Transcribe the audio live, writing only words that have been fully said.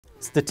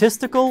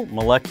Statistical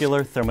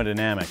Molecular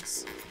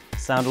Thermodynamics.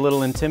 Sound a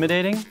little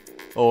intimidating?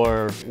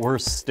 Or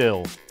worse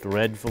still,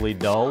 dreadfully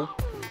dull?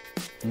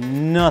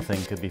 Nothing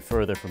could be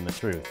further from the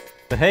truth.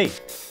 But hey,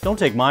 don't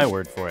take my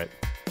word for it.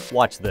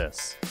 Watch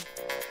this.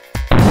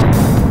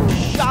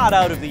 Shot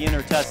out of the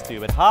inner test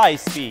tube at high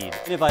speed.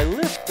 And if I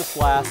lift the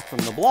flask from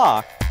the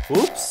block,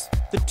 oops,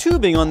 the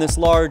tubing on this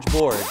large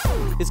board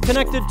is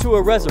connected to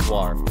a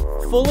reservoir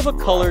full of a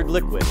colored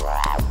liquid.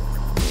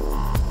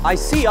 I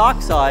see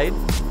oxide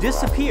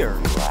disappear,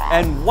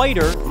 and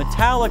whiter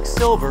metallic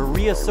silver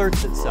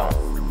reasserts itself.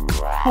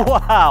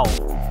 Wow!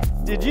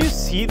 Did you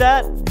see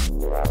that?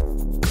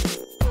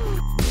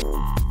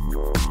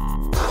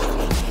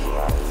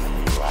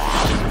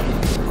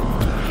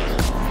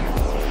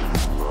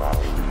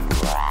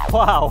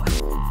 Wow,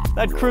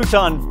 that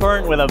crouton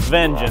burnt with a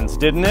vengeance,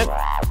 didn't it?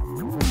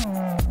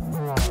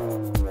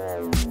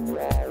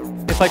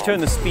 If I turn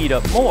the speed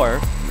up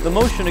more, the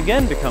motion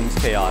again becomes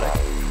chaotic,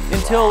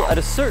 until at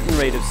a certain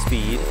rate of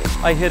speed,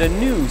 I hit a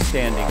new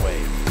standing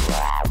wave.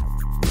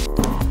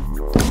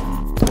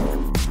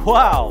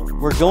 Wow,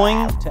 we're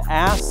going to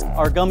ask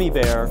our gummy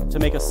bear to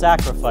make a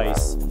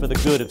sacrifice for the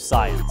good of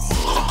science.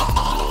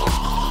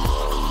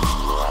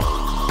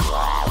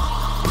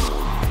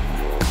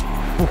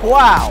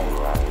 Wow,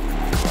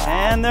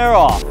 and they're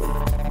off.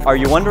 Are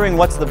you wondering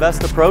what's the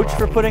best approach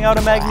for putting out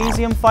a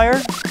magnesium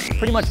fire?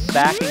 Pretty much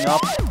backing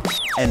up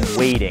and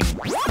waiting.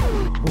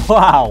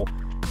 Wow.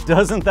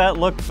 Doesn't that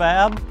look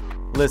fab?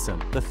 Listen,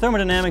 the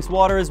thermodynamics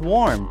water is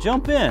warm.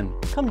 Jump in.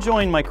 Come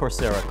join my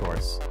Coursera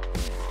course.